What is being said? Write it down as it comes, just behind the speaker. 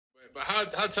But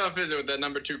how tough is it with that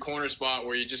number two corner spot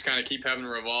where you just kind of keep having a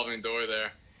revolving door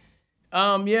there?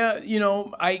 Yeah,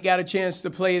 I got a chance to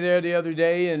play there the other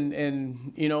day,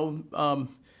 and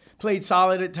played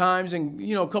solid at times, and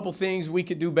a couple things we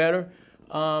could do better.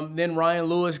 Then Ryan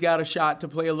Lewis got a shot to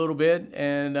play a little bit,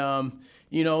 and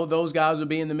those guys will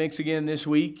be in the mix again this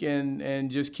week, and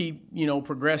just keep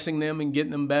progressing them and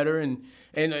getting them better, and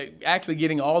actually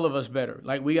getting all of us better.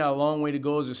 Like, we got a long way to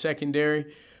go as a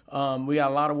secondary. We got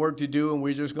a lot of work to do, and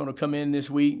we're just going to come in this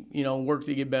week, work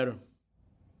to get better.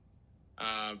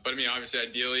 But I mean, obviously,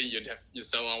 ideally, you'd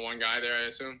sell on one guy there, I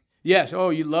assume. Yes. Oh,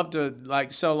 you'd love to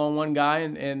sell on one guy,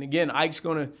 and again, Ike's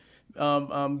going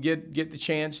to get the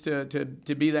chance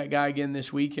to be that guy again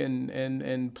this week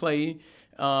and play.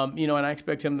 And I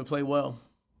expect him to play well.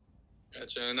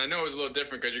 Gotcha. And I know it was a little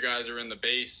different because you guys are in the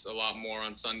base a lot more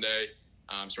on Sunday,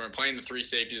 so we weren't playing the three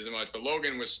safeties as much. But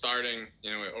Logan was starting,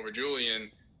 over Julian.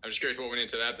 I'm just curious what went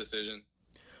into that decision.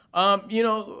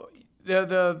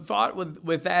 The thought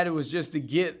with that, it was just to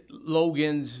get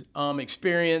Logan's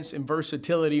experience and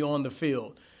versatility on the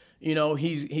field.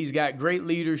 He's got great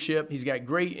leadership. He's got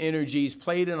great energy. He's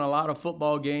played in a lot of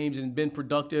football games and been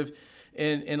productive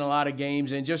in a lot of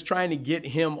games, and just trying to get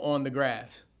him on the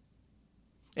grass.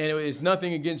 And it's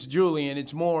nothing against Julian.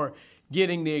 It's more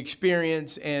getting the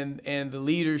experience and the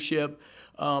leadership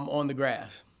on the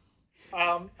grass.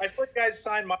 I saw you guys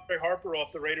signed Montre Harper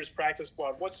off the Raiders practice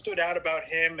squad. What stood out about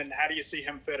him, and how do you see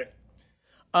him fitting?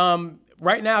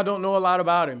 Right now, I don't know a lot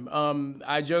about him.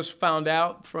 I just found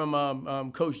out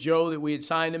from Coach Joe that we had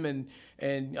signed him,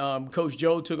 and Coach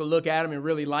Joe took a look at him and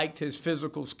really liked his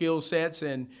physical skill sets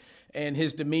and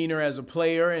his demeanor as a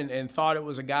player, and thought it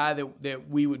was a guy that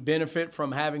we would benefit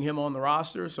from having him on the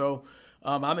roster. So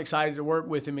I'm excited to work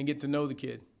with him and get to know the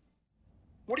kid.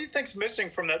 What do you think's missing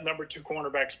from that number two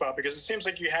cornerback spot? Because it seems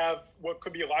like you have what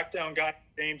could be a lockdown guy,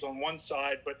 James, on one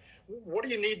side, but what do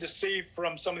you need to see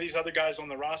from some of these other guys on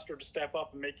the roster to step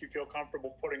up and make you feel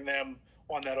comfortable putting them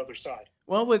on that other side?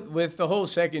 Well, with the whole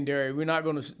secondary, we're not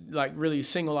going to really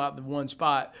single out the one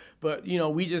spot, but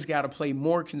we just got to play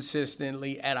more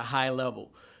consistently at a high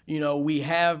level. We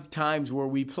have times where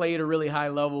we play at a really high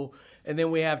level, and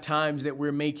then we have times that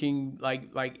we're making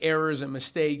like errors and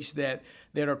mistakes that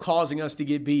are causing us to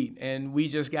get beat, and we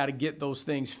just got to get those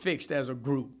things fixed as a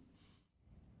group.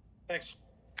 Thanks.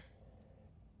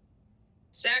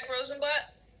 Zach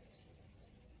Rosenblatt.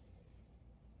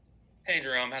 Hey,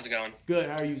 Jerome. How's it going? Good.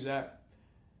 How are you, Zach?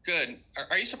 Good.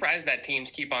 Are you surprised that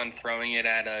teams keep on throwing it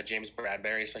at James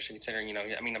Bradberry, especially considering,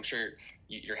 I'm sure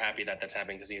you're happy that that's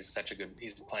happening because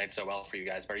he's playing so well for you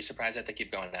guys, but are you surprised that they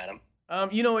keep going at him?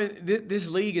 This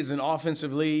league is an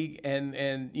offensive league,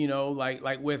 and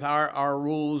like with our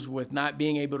rules with not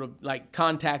being able to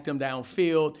contact them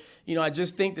downfield, I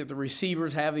just think that the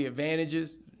receivers have the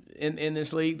advantages in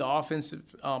this league. The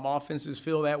offenses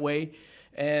feel that way,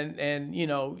 and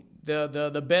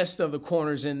the best of the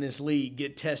corners in this league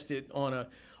get tested on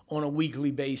a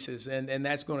weekly basis, and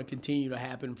that's going to continue to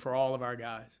happen for all of our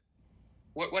guys.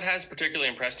 What has particularly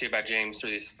impressed you about James through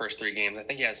these first three games? I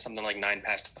think he has something like 9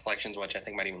 pass deflections, which I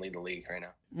think might even lead the league right now.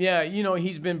 Yeah,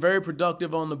 he's been very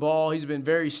productive on the ball. He's been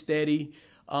very steady,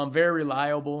 very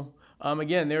reliable.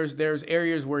 Again, there's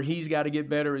areas where he's got to get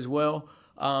better as well,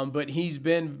 but he's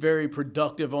been very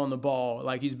productive on the ball.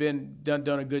 He's been done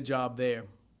a good job there.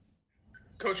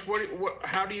 Coach,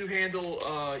 how do you handle,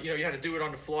 you had to do it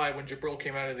on the fly when Jabril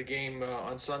came out of the game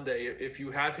on Sunday. If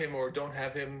you have him or don't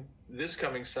have him this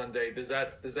coming Sunday, does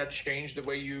that change the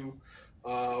way you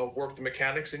work the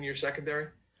mechanics in your secondary?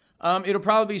 It'll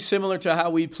probably be similar to how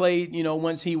we played,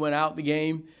 once he went out the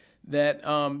game. That,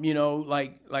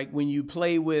 like when you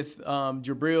play with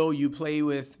Jabril, you play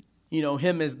with,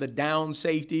 him as the down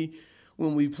safety.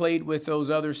 When we played with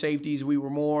those other safeties, we were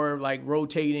more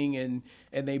rotating, and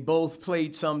they both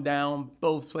played some down,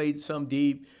 both played some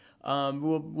deep.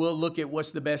 We'll look at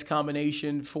what's the best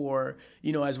combination for,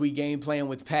 as we game plan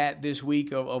with Pat this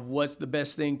week of what's the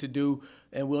best thing to do,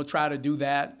 and we'll try to do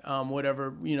that.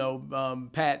 Whatever,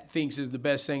 Pat thinks is the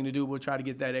best thing to do, we'll try to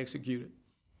get that executed.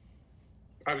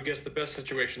 I would guess the best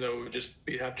situation, though, would just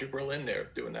be to have Jabril in there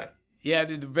doing that. Yeah,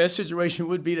 the best situation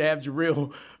would be to have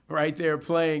Jabril right there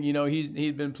playing.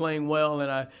 He'd been playing well,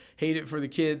 and I hate it for the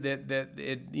kid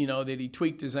that he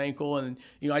tweaked his ankle, and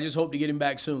I just hope to get him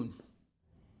back soon.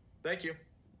 Thank you.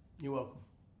 You're welcome.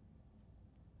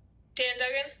 Dan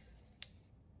Duggan.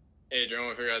 Hey,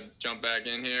 Jerome, I figured I'd jump back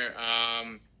in here.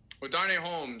 With Darnay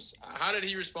Holmes, how did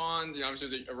he respond?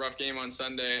 Obviously it was a rough game on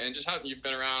Sunday, and just how you've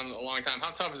been around a long time. How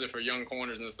tough is it for young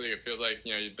corners in this league? It feels like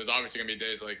there's obviously gonna be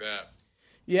days like that.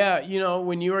 Yeah,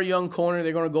 when you're a young corner,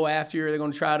 they're going to go after you. They're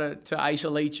going to try to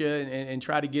isolate you and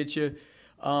try to get you.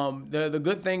 The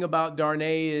good thing about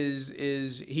Darnay is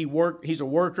he's a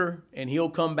worker, and he'll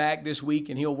come back this week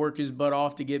and he'll work his butt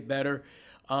off to get better.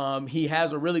 He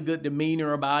has a really good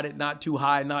demeanor about it, not too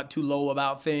high, not too low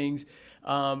about things.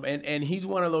 And he's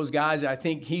one of those guys that I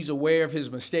think he's aware of his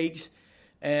mistakes,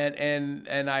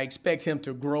 and I expect him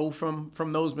to grow from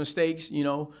those mistakes,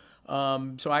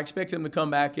 So I expect him to come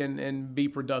back and be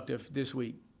productive this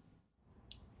week.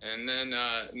 And then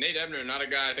Nate Ebner, not a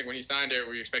guy I think when he signed here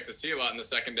we expect to see a lot in the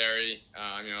secondary.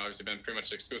 Obviously been pretty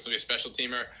much exclusively a special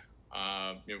teamer.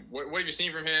 What have you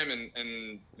seen from him?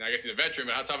 And I guess he's a veteran,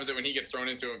 but how tough is it when he gets thrown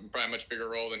into probably a much bigger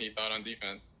role than he thought on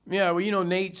defense? Yeah, well,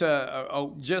 Nate's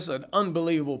just an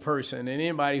unbelievable person, and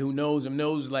anybody who knows him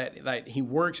knows that he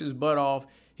works his butt off.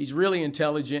 He's really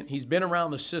intelligent. He's been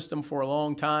around the system for a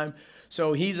long time,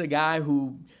 so he's a guy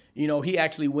who – he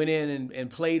actually went in and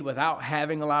played without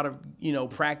having a lot of,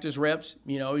 practice reps.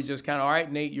 He's just kind of, all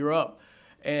right, Nate, you're up.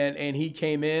 And he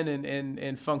came in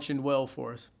and functioned well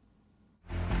for us.